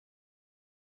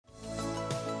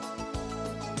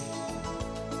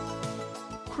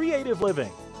creative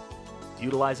living,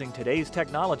 utilizing today's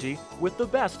technology with the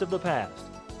best of the past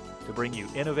to bring you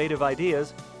innovative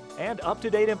ideas and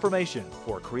up-to-date information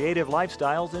for creative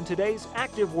lifestyles in today's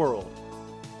active world.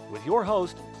 With your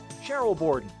host, Sheryl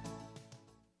Borden.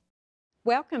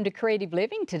 Welcome to Creative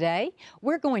Living today.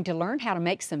 We're going to learn how to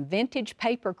make some vintage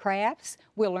paper crafts.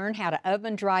 We'll learn how to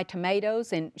oven dry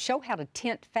tomatoes and show how to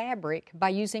tint fabric by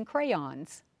using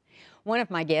crayons. One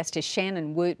of my guests is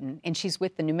Shannon Wooten, and she's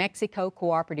with the New Mexico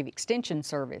Cooperative Extension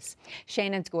Service.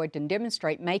 Shannon's going to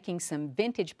demonstrate making some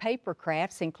vintage paper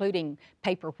crafts, including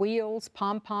paper wheels,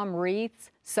 pom-pom wreaths,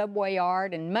 subway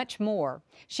art, and much more.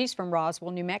 She's from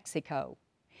Roswell, New Mexico.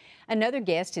 Another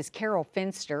guest is Carol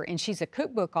Finster, and she's a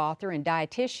cookbook author and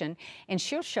dietitian, and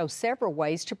she'll show several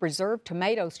ways to preserve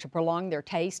tomatoes to prolong their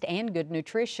taste and good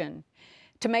nutrition.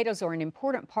 Tomatoes are an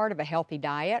important part of a healthy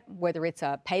diet, whether it's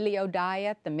a paleo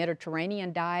diet, the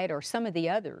Mediterranean diet, or some of the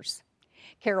others.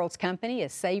 Carol's company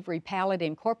is Savory Palette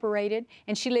Incorporated,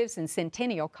 and she lives in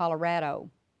Centennial, Colorado.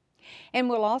 And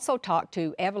we'll also talk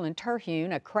to Evelyn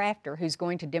Terhune, a crafter who's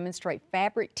going to demonstrate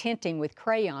fabric tinting with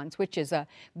crayons, which is a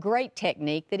great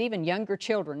technique that even younger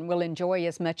children will enjoy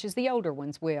as much as the older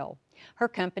ones will. Her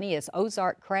company is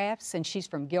Ozark Crafts, and she's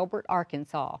from Gilbert,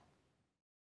 Arkansas.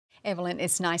 Evelyn,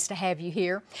 it's nice to have you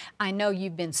here. I know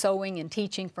you've been sewing and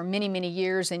teaching for many, many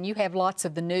years, and you have lots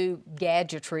of the new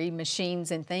gadgetry,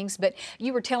 machines and things, but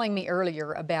you were telling me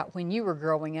earlier about when you were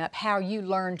growing up, how you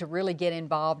learned to really get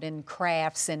involved in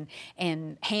crafts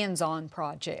and hands-on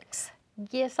projects.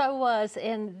 Yes, I was,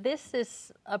 and this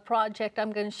is a project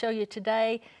I'm going to show you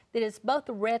today that is both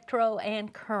retro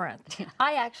and current.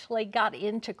 I actually got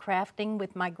into crafting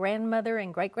with my grandmother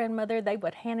and great-grandmother. They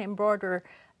would hand embroider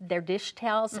their dish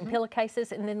towels and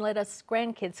pillowcases, and then let us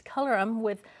grandkids color them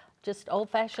with just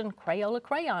old-fashioned Crayola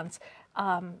crayons.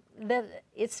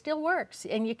 It still works,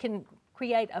 and you can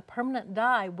create a permanent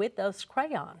die with those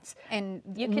crayons. And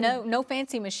you can no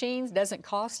fancy machines, doesn't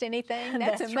cost anything.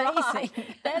 That's amazing. Right.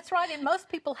 That's right, and most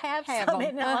people have some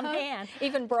on hand.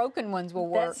 Even broken ones will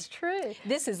work. That's true.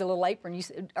 This is a little apron.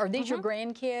 Are these your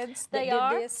grandkids that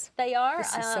did this? They are.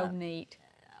 This is so neat.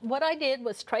 What I did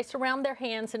was trace around their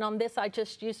hands, and on this I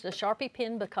just used a Sharpie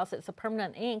pen because it's a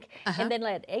permanent ink, and then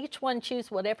let each one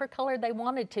choose whatever color they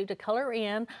wanted to color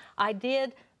in. I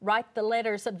did write the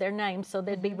letters of their names so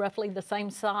they'd be roughly the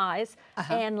same size,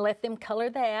 and let them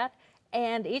color that.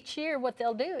 And each year what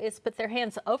they'll do is put their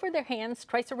hands over their hands,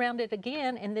 trace around it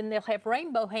again, and then they'll have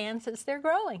rainbow hands as they're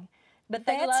growing. But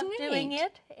they love doing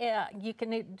it. You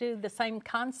can do the same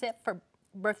concept for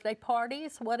birthday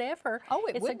parties, whatever. Oh,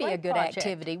 it would be a good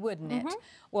activity, wouldn't it?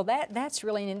 Well, that's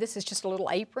really, and this is just a little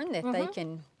apron that they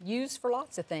can use for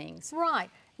lots of things. Right.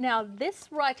 Now, this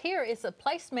right here is a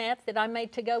placemat that I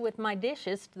made to go with my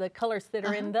dishes, the colors that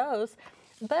are in those,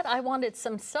 but I wanted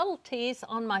some subtleties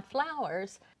on my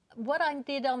flowers. What I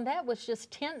did on that was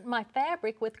just tint my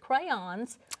fabric with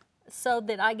crayons so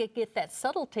that I could get that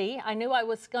subtlety. I knew I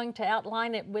was going to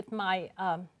outline it with my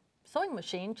sewing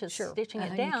machine, just stitching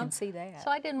it down. You can see that.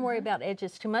 So I didn't worry about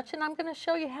edges too much, and I'm going to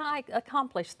show you how I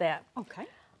accomplished that. Okay.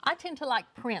 I tend to like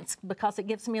prints because it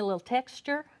gives me a little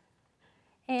texture,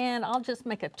 and I'll just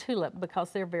make a tulip because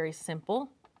they're very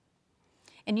simple.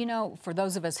 And you know, for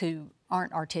those of us who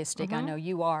aren't artistic, I know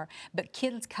you are, but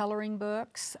kids' coloring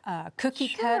books, cookie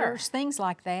cutters, things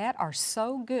like that are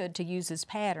so good to use as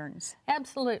patterns.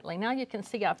 Absolutely. Now you can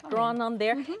see I've drawn on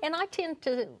there, and I tend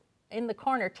to, in the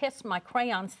corner, test my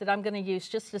crayons that I'm going to use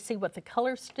just to see what the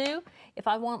colors do. If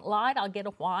I want light, I'll get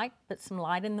a white, put some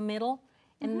light in the middle,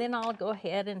 and then I'll go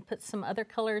ahead and put some other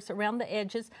colors around the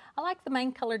edges. I like the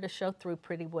main color to show through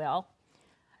pretty well.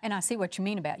 And I see what you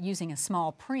mean about using a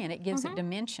small print. It gives it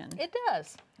dimension. It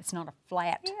does. It's not a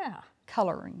flat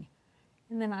coloring.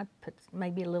 And then I put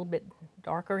maybe a little bit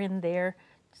darker in there.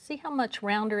 See how much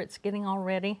rounder it's getting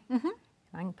already? And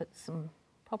I can put some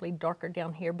probably darker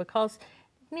down here because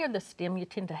near the stem you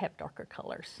tend to have darker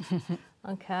colors.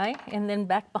 Okay, and then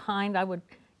back behind I would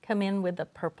come in with a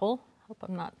purple. Hope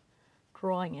I'm not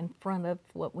drawing in front of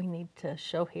what we need to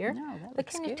show here. No, that but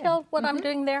looks can good. you tell what I'm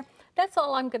doing there? That's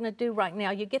all I'm going to do right now.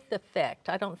 You get the effect.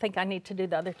 I don't think I need to do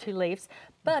the other two leaves.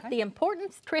 But the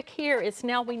important trick here is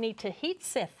now we need to heat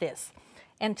set this.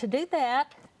 And to do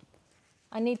that,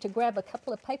 I need to grab a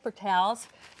couple of paper towels.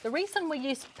 The reason we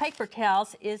use paper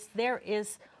towels is there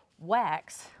is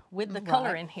wax with the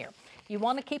color in here. You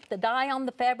want to keep the dye on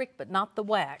the fabric, but not the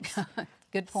wax.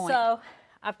 Good point. So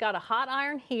I've got a hot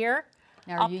iron here.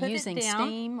 Now, are you using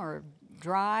steam or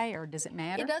dry, or does it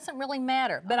matter? It doesn't really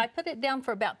matter, but I put it down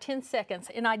for about 10 seconds,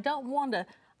 and I don't want to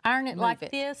iron it like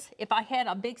this. If I had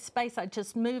a big space, I'd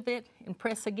just move it and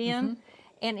press again.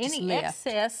 And Just any lift.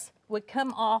 excess would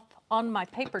come off on my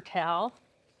paper towel.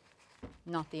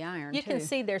 Not the iron, You too. can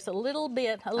see there's a little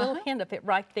bit, a little hint of it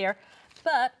right there.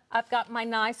 But I've got my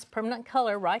nice permanent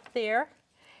color right there.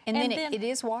 And then it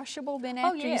is washable then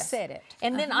after you set it?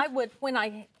 And then I would, when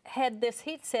I had this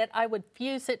heat set, I would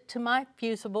fuse it to my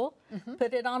fusible,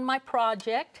 put it on my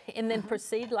project, and then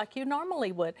proceed like you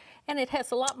normally would. And it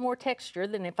has a lot more texture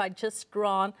than if I just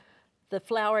drawn the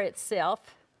flower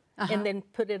itself and then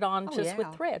put it on just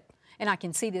with thread. And I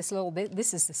can see this little bit,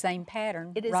 this is the same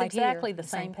pattern. It is right exactly here, the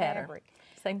same pattern. fabric.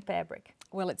 Same fabric.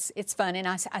 Well, it's fun, and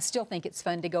I still think it's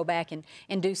fun to go back and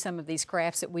do some of these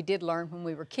crafts that we did learn when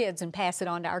we were kids and pass it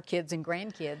on to our kids and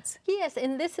grandkids. Yes,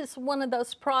 and this is one of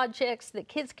those projects that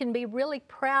kids can be really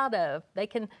proud of. They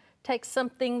can take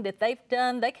something that they've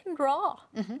done, they can draw.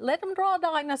 Let them draw a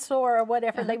dinosaur or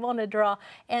whatever they want to draw,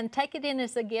 and take it in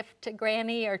as a gift to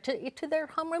Granny or to their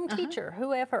homeroom teacher,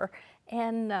 whoever,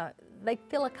 and they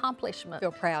feel accomplishment.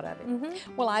 Feel proud of it.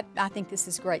 Well, I think this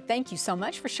is great. Thank you so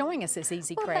much for showing us this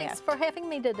easy Well, craft. thanks for having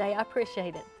me today. I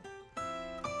appreciate it.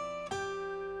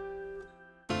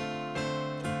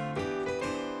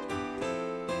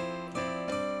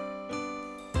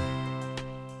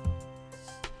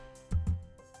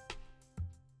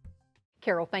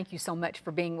 Carol, thank you so much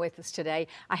for being with us today.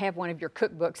 I have one of your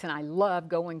cookbooks, and I love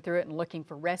going through it and looking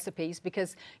for recipes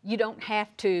because you don't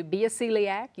have to be a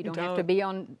celiac. You don't have to be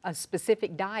on a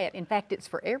specific diet. In fact, it's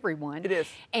for everyone. It is.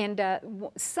 And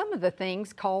some of the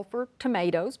things call for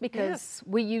tomatoes because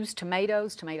we use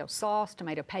tomatoes, tomato sauce,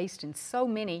 tomato paste in so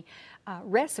many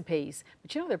recipes.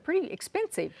 But you know, they're pretty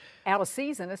expensive, out of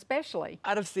season especially.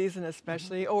 Out of season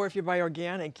especially, or if you buy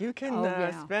organic, you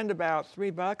can spend about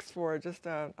 $3 for just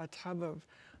a tub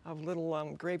of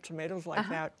little grape tomatoes like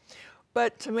that.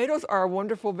 But tomatoes are a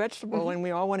wonderful vegetable, and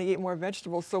we all want to eat more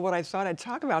vegetables. So what I thought I'd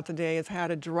talk about today is how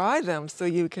to dry them so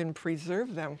you can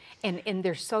preserve them. And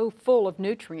they're so full of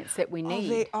nutrients that we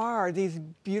need. Oh, they are. These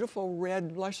beautiful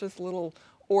red, luscious little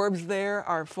orbs there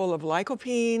are full of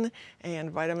lycopene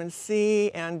and vitamin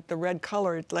C, and the red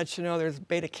color lets you know there's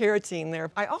beta carotene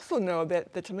there. I also know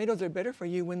that the tomatoes are better for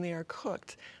you when they are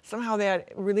cooked. Somehow that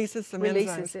releases some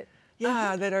enzymes. It.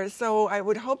 Yeah, that are, so I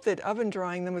would hope that oven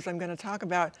drying them, as I'm going to talk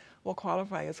about, will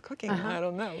qualify as cooking. I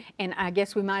don't know. And I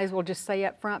guess we might as well just say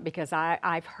up front, because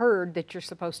I've heard that you're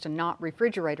supposed to not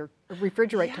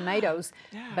refrigerate tomatoes,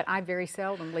 but I very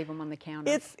seldom leave them on the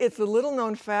counter. It's a little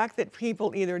known fact that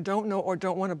people either don't know or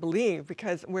don't want to believe,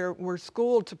 because we're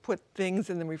schooled to put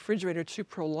things in the refrigerator to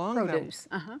prolong Produce.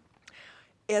 them.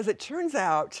 As it turns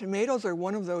out, tomatoes are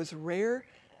one of those rare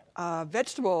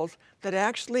vegetables that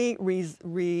actually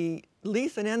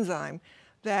release an enzyme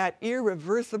that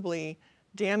irreversibly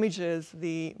damages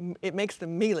it makes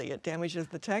them mealy. It damages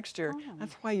the texture.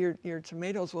 That's why your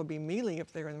tomatoes will be mealy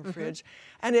if they're in the fridge.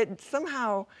 And it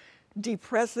somehow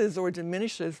depresses or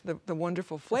diminishes the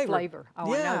wonderful flavor.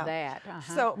 Oh, I know that.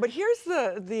 So, but here's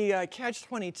the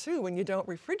catch-22 when you don't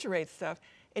refrigerate stuff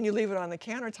and you leave it on the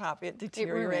countertop, it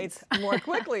deteriorates more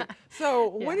quickly. So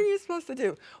what are you supposed to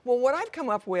do? Well, what I've come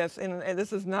up with, and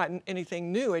this is not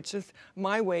anything new, it's just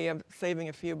my way of saving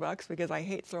a few bucks, because I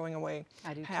hate throwing away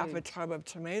half a tub of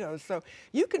tomatoes. So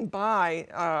you can buy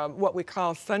what we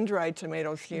call sun-dried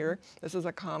tomatoes here. This is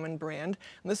a common brand,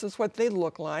 and this is what they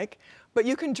look like. But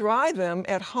you can dry them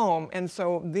at home, and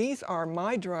so these are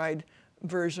my dried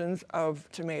versions of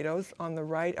tomatoes. On the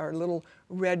right are little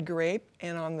red grape,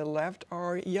 and on the left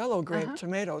are yellow grape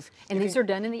tomatoes. And these are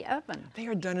done in the oven. They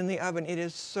are done in the oven. It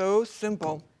is so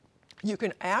simple. You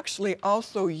can actually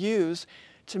also use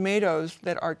tomatoes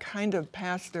that are kind of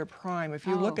past their prime. If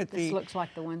you look at this looks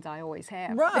like the ones I always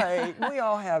have. Right, we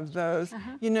all have those.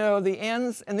 You know, the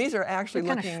ends, and these are actually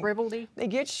They're kind of shrivelly. They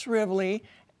get shrivelly.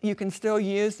 You can still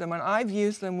use them, and I've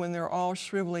used them when they're all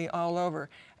shrivelly all over.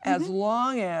 As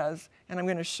long as, and I'm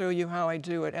going to show you how I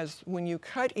do it, as when you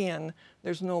cut in,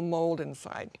 there's no mold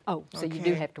inside. Oh, so you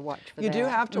do have to watch for that. You do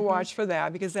have to watch for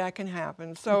that, because that can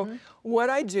happen. So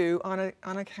what I do on a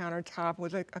countertop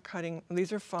with a cutting,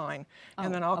 these are fine,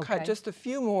 and then I'll cut just a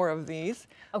few more of these.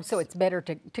 Oh, so it's better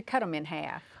to cut them in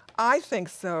half. I think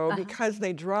so, because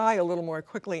they dry a little more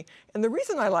quickly. And the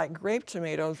reason I like grape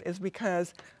tomatoes is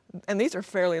because, and these are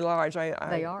fairly large. They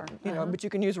are. You know, but you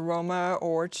can use Roma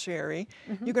or cherry.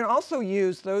 You can also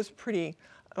use those pretty,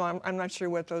 I'm not sure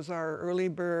what those are, early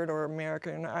bird or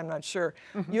American, I'm not sure.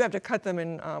 You have to cut them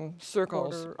in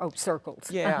circles.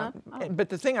 Circles. Yeah, but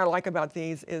the thing I like about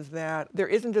these is that there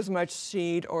isn't as much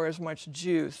seed or as much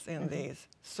juice in these.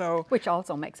 So, which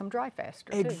also makes them dry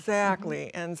faster,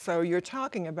 exactly. And so you're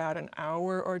talking about an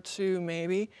hour or two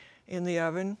maybe in the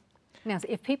oven. Now,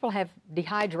 if people have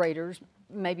dehydrators,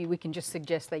 maybe we can just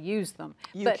suggest they use them.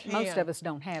 You but can. most of us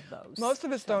don't have those. Most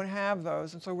of us don't have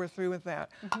those, and so we're through with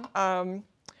that.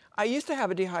 I used to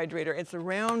have a dehydrator. It's a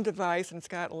round device, and it's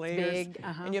got layers, Big,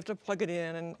 and you have to plug it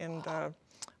in, and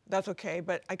that's okay.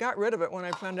 But I got rid of it when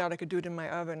I found out I could do it in my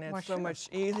oven. It's so much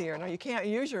easier. Now, you can't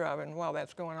use your oven while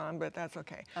that's going on, but that's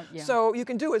okay. Yeah. So you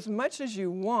can do as much as you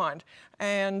want.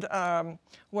 And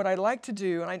what I like to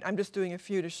do, and I'm just doing a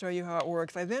few to show you how it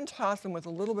works, I then toss them with a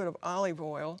little bit of olive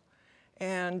oil,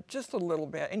 and just a little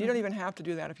bit. And you don't even have to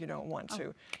do that if you don't want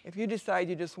to. If you decide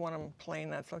you just want them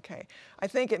plain, that's okay. I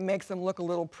think it makes them look a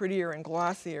little prettier and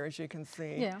glossier, as you can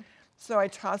see. Yeah. So I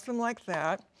toss them like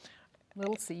that.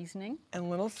 Little seasoning.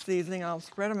 And little seasoning. I'll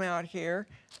spread them out here.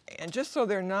 And just so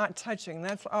they're not touching,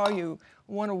 that's all you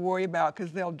want to worry about,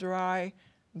 because they'll dry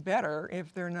better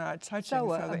if they're not touching.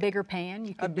 So a bigger pan,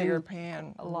 you could do bigger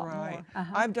pan, a lot right. more.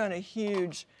 I've done a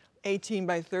huge 18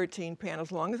 by 13 pan.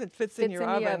 As long as it fits in your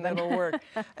oven, it'll work.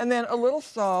 And then a little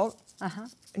salt,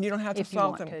 and you don't have to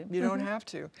salt them. You don't have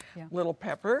to. Yeah. Little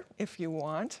pepper if you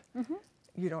want.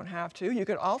 You don't have to. You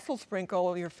could also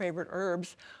sprinkle your favorite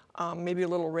herbs, maybe a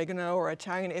little oregano or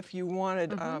Italian if you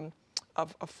wanted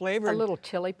a flavor. A little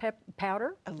chili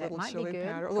powder. A little might chili be good.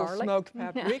 powder. A little Garlic. smoked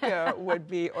paprika would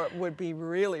be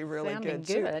really, really Sounding good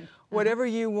too. good. Whatever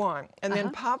you want. And then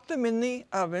pop them in the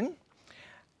oven.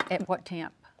 At what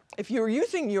temp? If you're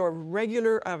using your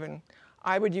regular oven,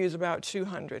 I would use about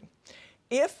 200.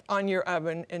 If on your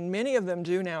oven, and many of them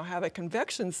do now have a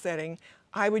convection setting,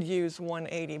 I would use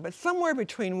 180, but somewhere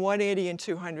between 180 and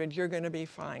 200, you're going to be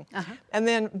fine. And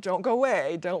then don't go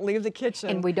away, don't leave the kitchen.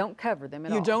 And we don't cover them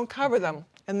at all. You don't cover them.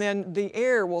 And then the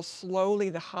air will slowly,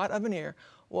 the hot oven air,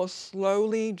 will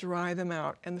slowly dry them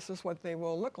out. And this is what they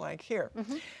will look like here.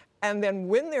 And then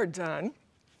when they're done,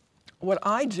 what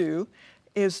I do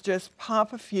is just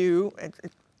pop a few.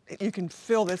 You can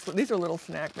fill this. These are little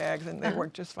snack bags, and they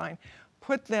work just fine.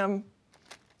 Put them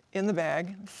in the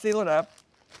bag, seal it up,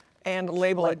 and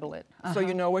label it so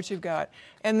you know what you've got.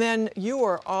 And then you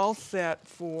are all set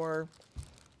for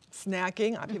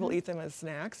snacking. People eat them as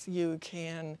snacks. You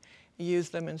can use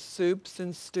them in soups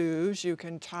and stews. You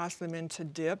can toss them into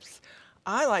dips.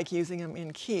 I like using them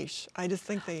in quiche. I just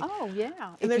think they... Oh,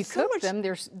 yeah. And if you cook them,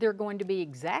 they're going to be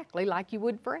exactly like you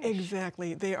would fresh.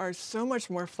 Exactly. They are so much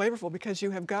more flavorful because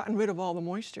you have gotten rid of all the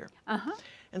moisture.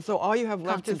 And so all you have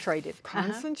left is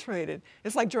concentrated.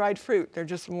 It's like dried fruit. They're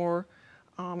just more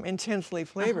intensely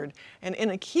flavored. And in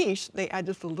a quiche, they add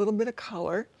just a little bit of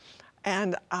color.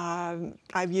 And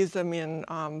I've used them in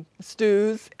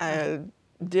stews,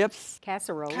 dips.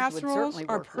 Casseroles would certainly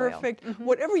are work perfect. well.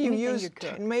 Whatever you Anything use you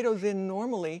cook. tomatoes in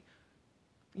normally,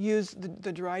 use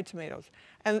the dried tomatoes.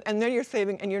 And then you're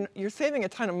saving, and you're saving a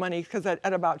ton of money, because at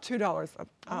about $2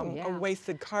 a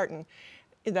wasted carton,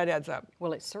 that adds up.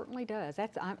 Well, it certainly does.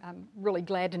 I'm really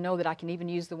glad to know that I can even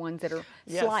use the ones that are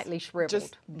slightly shriveled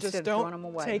Just instead of throwing them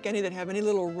don't away. take any that have any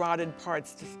little rotted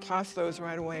parts. Just toss those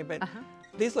right away. But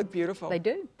these look beautiful. They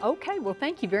do. Okay. Well,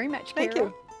 thank you very much, Carol. Thank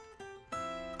you.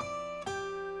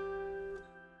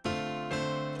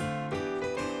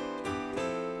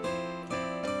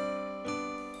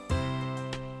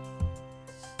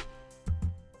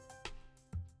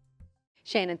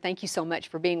 Shannon, thank you so much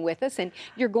for being with us, and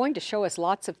you're going to show us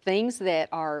lots of things that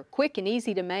are quick and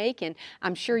easy to make, and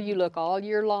I'm sure you look all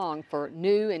year long for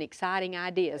new and exciting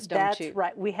ideas, don't you? That's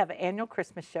right. We have an annual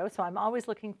Christmas show, so I'm always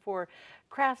looking for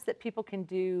crafts that people can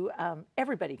do,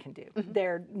 everybody can do.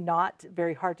 They're not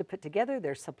very hard to put together.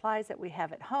 There's supplies that we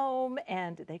have at home,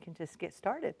 and they can just get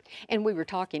started. And we were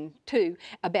talking, too,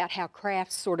 about how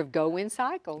crafts sort of go in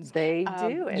cycles. They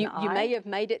do. And you may have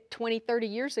made it 20, 30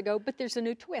 years ago, but there's a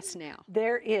new twist now.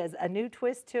 There is a new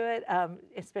twist to it,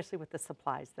 especially with the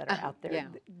supplies that are out there. Yeah.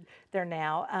 There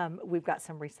now. We've got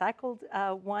some recycled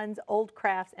ones, old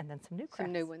crafts, and then some new crafts.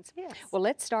 Some new ones. Yes. Well,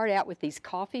 let's start out with these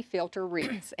coffee filter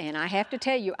wreaths. And I have to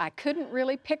tell you, I couldn't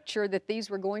really picture that these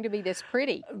were going to be this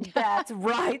pretty. That's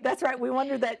right. That's right. We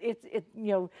wonder that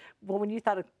well, when you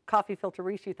thought of coffee filter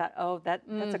wreaths, you thought, oh, that's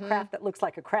a craft that looks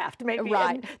like a craft, maybe.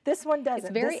 Right. And this one doesn't.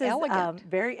 It's very elegant.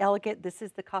 Very elegant. This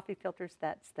is the coffee filters.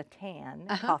 That's the tan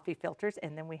coffee filters,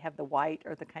 and then we have the white,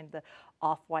 or the kind of the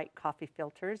off-white coffee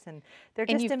filters, and they're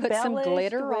just you've embellished put some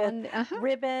glitter with on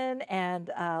ribbon and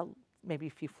maybe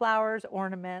a few flowers,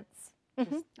 ornaments.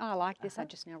 Oh, I like this. I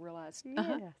just now realized.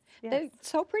 Yes. They're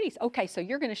so pretty. Okay, so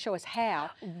you're going to show us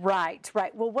how. Right.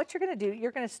 Well, what you're going to do,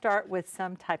 you're going to start with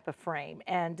some type of frame,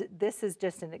 and this is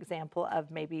just an example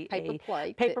of maybe Paper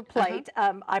plate. Paper plate.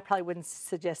 I probably wouldn't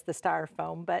suggest the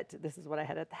styrofoam, but this is what I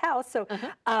had at the house. So,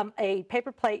 a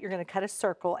paper plate, you're going to cut a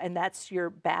circle, and that's your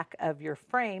back of your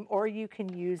frame, or you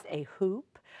can use a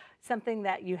hoop. something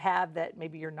that you have that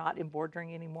maybe you're not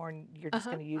embroidering anymore and you're just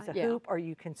going to use a hoop, or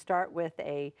you can start with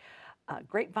a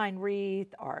grapevine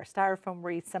wreath or a styrofoam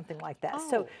wreath, something like that.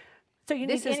 So you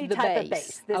need any type of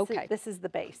base. This is the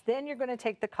base. Then you're going to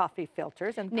take the coffee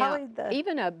filters and now,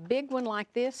 even a big one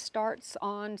like this starts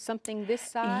on something this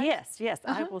size? Yes, yes.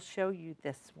 I will show you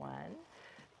this one.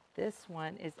 This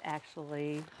one is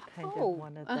actually kind of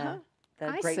one of the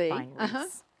grapevine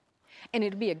wreaths. And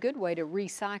it'd be a good way to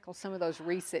recycle some of those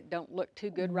wreaths that don't look too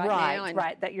good now.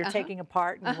 Right, that you're taking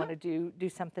apart and you want to do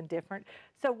something different.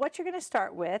 So what you're going to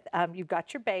start with, you've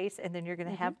got your base, and then you're going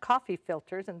to have coffee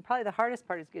filters, and probably the hardest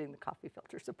part is getting the coffee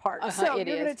filters apart. So you're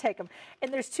going to take them.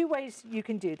 And there's two ways you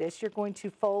can do this. You're going to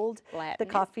fold the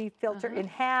coffee filter in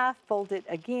half, fold it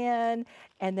again,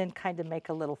 and then kind of make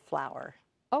a little flower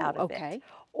out of it.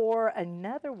 Or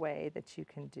another way that you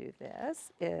can do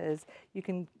this is you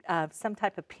can some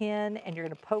type of pin, and you're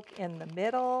going to poke in the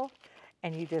middle,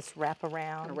 and you just wrap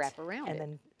around. And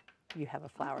then you have a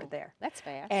flower there. That's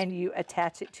fast. And you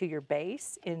attach it to your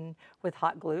base with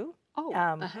hot glue.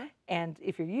 And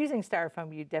if you're using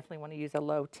styrofoam, you definitely want to use a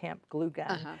low temp glue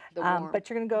gun. But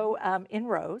you're going to go in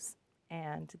rows.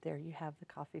 And there you have the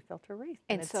coffee filter wreath.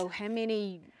 And so how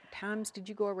many times did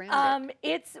you go around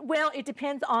it? Well, it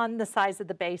depends on the size of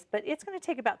the base, but it's going to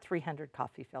take about 300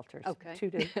 coffee filters. 2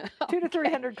 to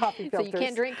 300 coffee filters. So you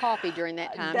can't drink coffee during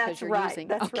that time because you're using.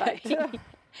 That's right.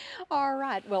 All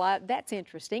right. Well, that's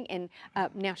interesting. And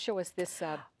now show us this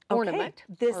ornament.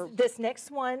 This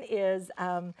next one is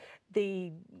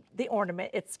the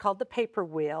ornament. It's called the paper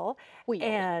wheel.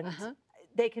 And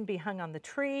they can be hung on the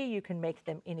tree. You can make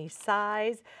them any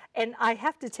size. And I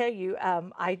have to tell you,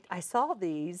 I saw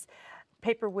these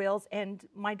paper wheels, and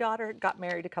my daughter got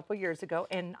married a couple years ago,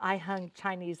 and I hung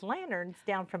Chinese lanterns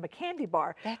down from a candy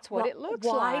bar. That's what it looks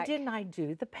like. Why didn't I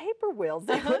do the paper wheels?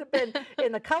 They would have been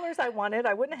in the colors I wanted.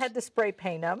 I wouldn't have had to spray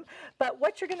paint them. But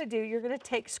what you're going to do, you're going to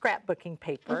take scrapbooking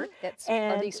paper.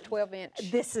 Are these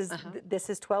 12-inch? This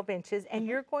is 12 inches, and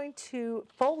you're going to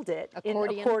fold it in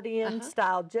accordion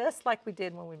style, just like we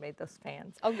did when we made those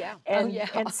fans.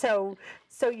 And so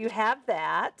you have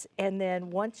that, and then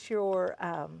once you're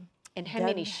and how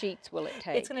many sheets will it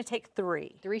take? It's going to take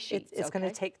 3. 3 sheets. It's going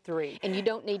to take 3. And you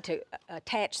don't need to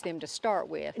attach them to start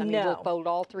with. I mean, we'll fold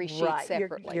all 3 sheets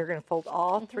separately. You're going to fold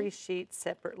all 3 sheets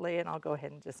separately, and I'll go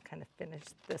ahead and just kind of finish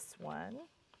this one.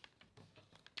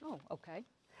 Oh, okay.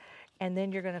 And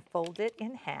then you're going to fold it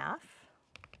in half.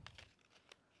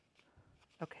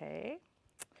 Okay.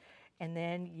 And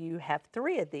then you have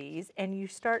 3 of these, and you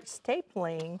start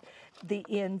stapling the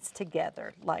ends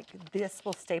together. Like this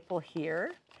will staple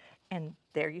here. And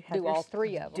there you have all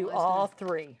 3 of them. Do all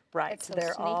 3, right? That's so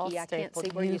they're sneaky. all I can't see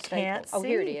stapled. where you staple. Oh,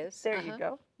 here it is. There you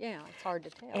go. Yeah, it's hard to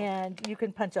tell. And you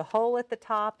can punch a hole at the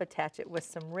top, attach it with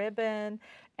some ribbon,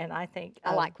 and I think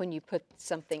I like when you put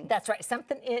something. That's right,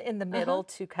 something in the middle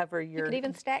to cover your. You could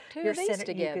even stack 2 of these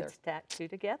together. You could stack 2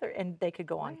 together, and they could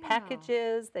go on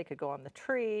packages. They could go on the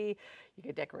tree. You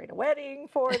could decorate a wedding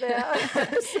for them.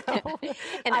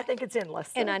 And I think it's endless.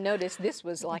 And I noticed this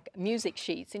was like music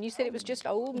sheets, and you said it was just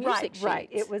old music sheets. Right.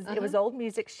 It was old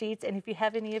music sheets, and if you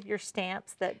have any of your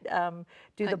stamps that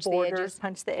do the borders,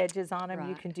 punch the edges on them,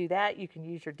 you can do that. You can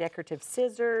use your decorative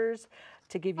scissors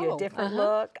to give you a different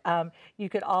look. You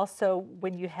could also,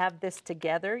 when you have this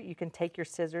together, you can take your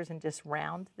scissors and just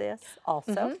round this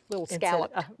also. Little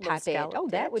scallop type edge. Oh,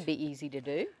 that would be easy to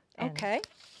do. Okay.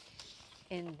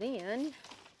 And then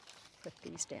put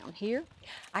these down here.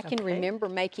 I can remember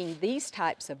making these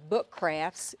types of book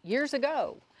crafts years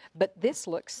ago, but this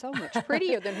looks so much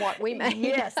prettier than what we made.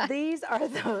 Yes, these are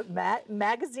the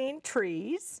magazine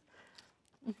trees.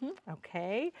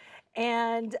 Okay,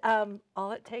 and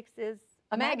all it takes is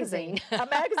a magazine. A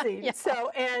magazine. So,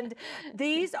 and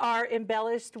these are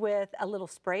embellished with a little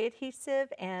spray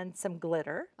adhesive and some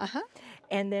glitter.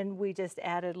 And then we just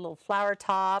added a little flower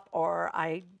top, or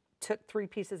I took 3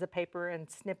 pieces of paper and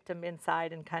snipped them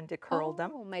inside and kind of curled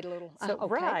them. Oh, made a little, so,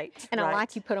 okay. And I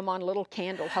like you put them on little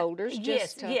candle holders.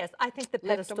 Yes, I think the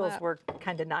pedestals were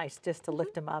kind of nice just to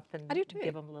lift them up and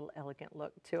give them a little elegant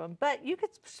look to them. But you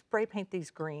could spray paint these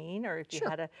green, or if you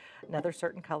had another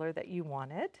certain color that you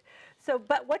wanted. So,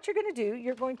 but what you're going to do,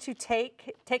 you're going to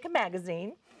take a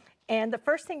magazine, and the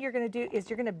first thing you're going to do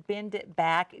is you're going to bend it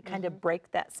back, kind of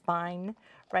break that spine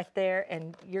right there,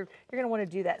 and you're going to want to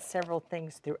do that several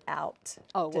things throughout.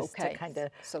 Oh, just to kind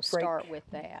of start with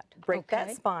that. Break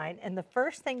that spine, and the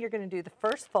first thing you're going to do, the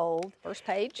first fold, first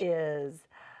page, is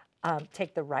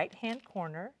take the right-hand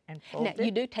corner and fold Now, it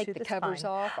you do to take the covers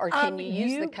spine. off, or can you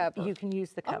use the cover? You can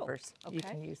use the Oh, covers. You okay.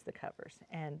 can use the covers.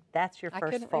 And that's your I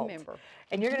first couldn't fold. remember.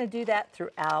 And you're going to do that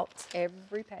throughout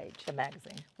Every page. the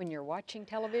magazine. When you're watching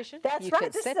television, That's you right.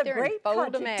 could This sit is a there and great fold a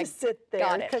project to mag. sit there,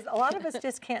 Got it. because a lot of us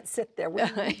just can't sit there. We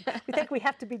think we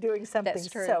have to be doing something. That's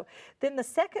true. So then the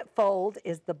second fold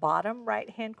is the bottom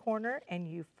right-hand corner, and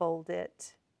you fold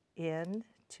it in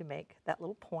to make that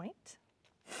little point.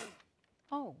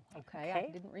 Oh, okay. Okay.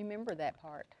 I didn't remember that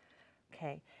part.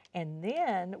 Okay, and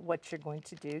then what you're going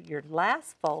to do, your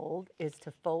last fold is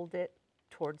to fold it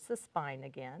towards the spine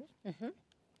again.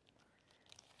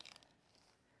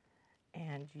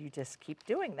 And you just keep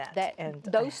doing that. And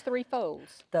those 3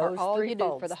 folds are all you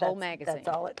do for the whole magazine. That's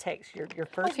all it takes. Your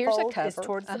first here's a fold is cover.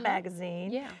 towards the magazine.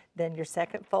 Yeah. Then your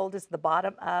second fold is the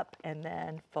bottom up, and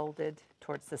then folded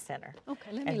towards the center.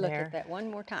 Okay, let me And look there- at that one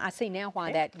more time. I see now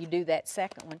why that you do that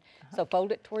second one. So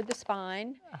fold it toward the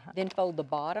spine, then fold the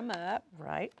bottom up,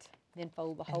 Right. then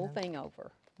fold the whole thing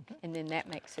over. And then that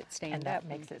makes it stand And up. that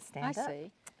makes it stand I up.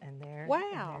 see. And there,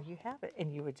 Wow. and there you have it.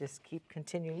 And you would just keep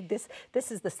continuing.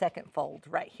 This is the second fold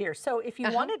right here. So if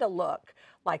you wanted to look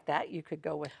like that, you could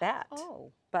go with that.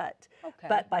 Oh, But okay.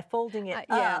 but by folding it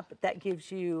yeah. up, that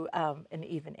gives you an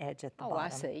even edge at the bottom. I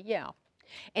see, yeah.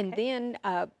 And then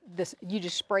you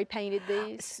just spray painted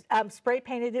these? Spray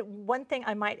painted it. One thing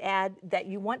I might add, that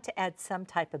you want to add some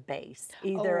type of base,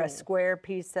 either Oh. a square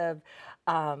piece of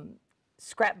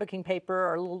scrapbooking paper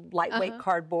or a little lightweight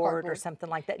cardboard or something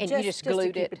like that. And you just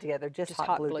glued to keep it. it together, just Just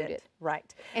hot glued it.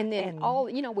 Right. And then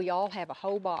we all have a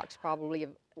whole box probably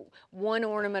of one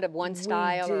ornament of one We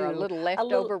style or a do. little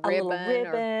leftover ribbon. A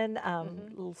little ribbon,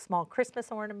 little small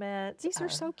Christmas ornament. These are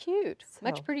so cute.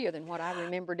 Much so- prettier than what I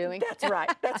remember doing. That's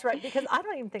right. That's right. Because I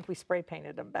don't even think we spray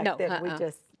painted them back No, then. We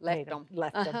just left made them.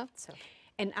 left them. So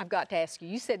And I've got to ask you,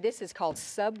 you said this is called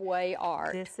Subway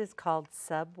art. this is called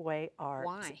Subway art.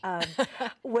 Why?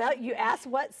 Well, you asked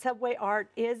what Subway art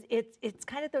is. It's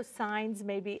kind of those signs,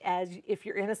 maybe, as if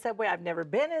you're in a subway. I've never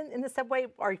been in the subway,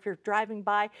 or if you're driving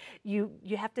by, you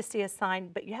have to see a sign,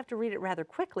 but you have to read it rather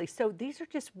quickly. So these are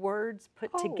just words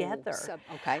put together.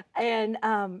 Okay. And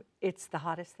it's the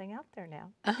hottest thing out there now.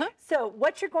 So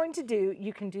what you're going to do,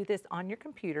 you can do this on your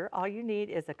computer. All you need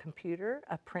is a computer,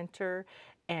 a printer,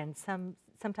 and some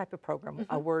type of program,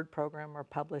 a Word program or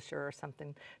Publisher or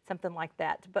something like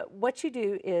that. But what you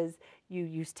do is you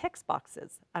use text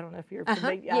boxes. I don't know if you're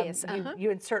familiar. Yes. You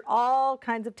insert all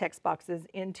kinds of text boxes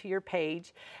into your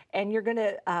page, and you're going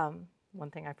to, one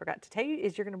thing I forgot to tell you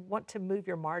is you're going to want to move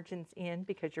your margins in,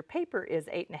 because your paper is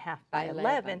 8.5 by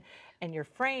 11 and your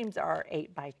frames are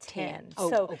 8 by 10. Oh,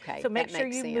 so, okay. so make That sure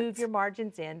makes you sense. move your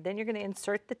margins in. Then you're going to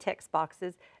insert the text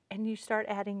boxes, and you start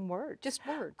adding words. Just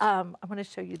words. I'm going to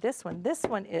show you this one. This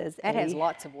one is That has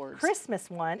lots of words. Christmas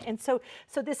one, and so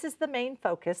this is the main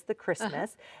focus, the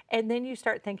Christmas, and then you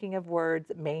start thinking of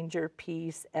words: manger,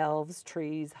 peace, elves,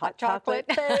 trees, hot chocolate,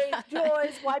 faith,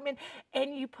 joys, white men,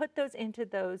 and you put those into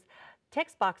those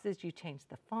text boxes. You change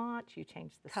the font, you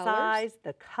change the size,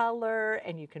 the color,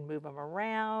 and you can move them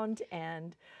around.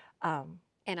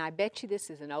 And I bet you this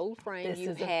is an old frame This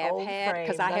you is an have old had, frame.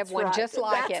 because I have That's one right. just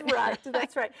like That's it. That's right.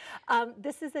 That's right.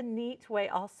 This is a neat way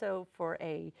also for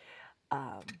a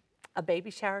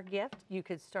baby shower gift. You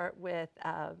could start with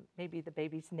maybe the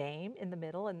baby's name in the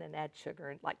middle, and then add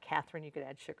sugar. Like Catherine, you could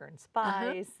add sugar and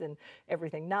spice and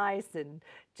everything nice, and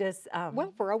just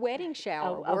Well, for a wedding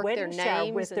shower, a work wedding their shower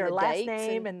names with and their the last dates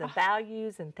name and the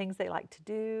values and things they like to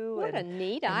do. What a and,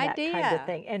 neat and that kind idea. of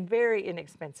thing, and very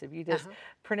inexpensive. You just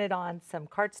print it on some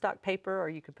cardstock paper, or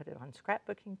you could put it on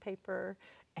scrapbooking paper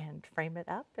and frame it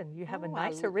up, and you have a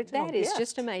nice original That is gift.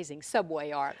 just amazing.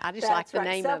 Subway art. I just That's like the right,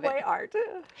 name Subway of it. art.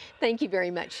 Thank you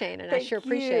very much, Shannon. I Thank sure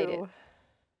appreciate it. you.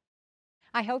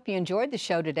 I hope you enjoyed the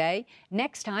show today.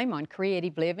 Next time on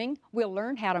Creative Living, we'll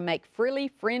learn how to make frilly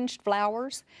fringed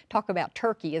flowers, talk about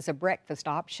turkey as a breakfast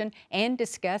option, and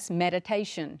discuss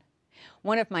meditation.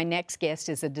 One of my next guests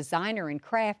is a designer and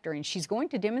crafter, and she's going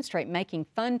to demonstrate making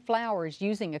fun flowers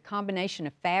using a combination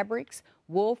of fabrics,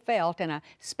 wool felt, and a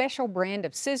special brand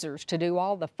of scissors to do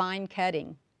all the fine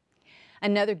cutting.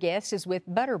 Another guest is with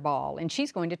Butterball, and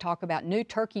she's going to talk about new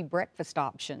turkey breakfast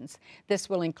options. This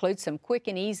will include some quick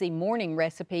and easy morning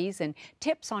recipes and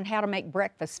tips on how to make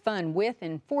breakfast fun with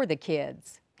and for the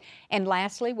kids. And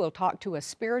lastly, we'll talk to a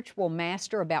spiritual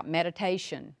master about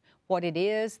meditation, what it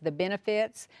is, the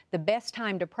benefits, the best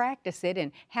time to practice it,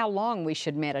 and how long we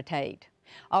should meditate.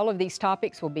 All of these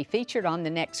topics will be featured on the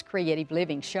next Creative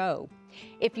Living show.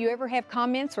 If you ever have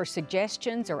comments or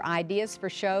suggestions or ideas for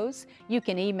shows, you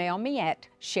can email me at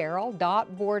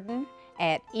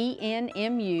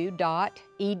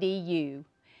cheryl.borden@enmu.edu.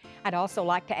 I'd also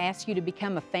like to ask you to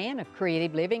become a fan of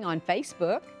Creative Living on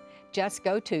Facebook. Just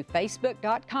go to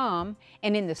facebook.com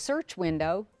and in the search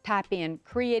window, type in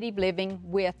Creative Living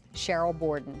with Sheryl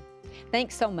Borden.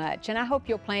 Thanks so much, and I hope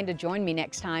you'll plan to join me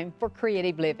next time for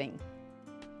Creative Living.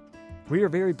 We are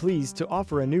very pleased to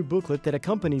offer a new booklet that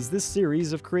accompanies this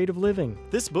series of Creative Living.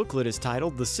 This booklet is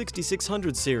titled the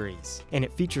 6600 Series, and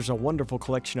it features a wonderful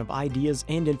collection of ideas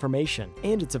and information,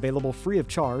 and it's available free of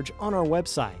charge on our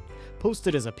website.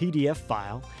 Posted as a PDF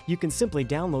file, you can simply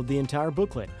download the entire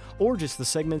booklet, or just the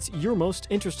segments you're most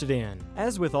interested in.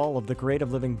 As with all of the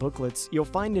Creative Living booklets, you'll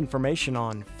find information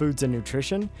on foods and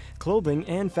nutrition, clothing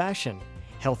and fashion,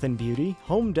 health and beauty,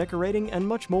 home decorating, and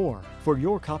much more. For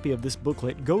your copy of this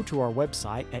booklet, go to our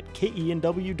website at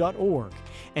KENW.org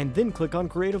and then click on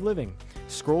Creative Living.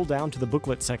 Scroll down to the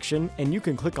booklet section and you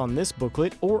can click on this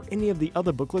booklet or any of the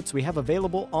other booklets we have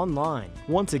available online.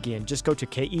 Once again, just go to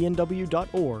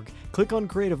KENW.org, click on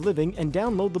Creative Living, and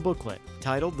download the booklet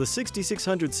titled the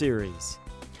 6600 Series.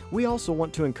 We also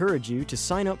want to encourage you to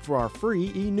sign up for our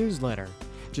free e-newsletter.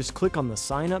 Just click on the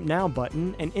Sign Up Now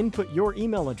button and input your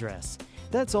email address.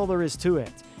 That's all there is to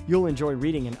it. You'll enjoy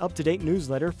reading an up-to-date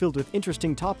newsletter filled with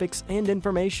interesting topics and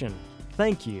information.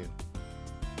 Thank you.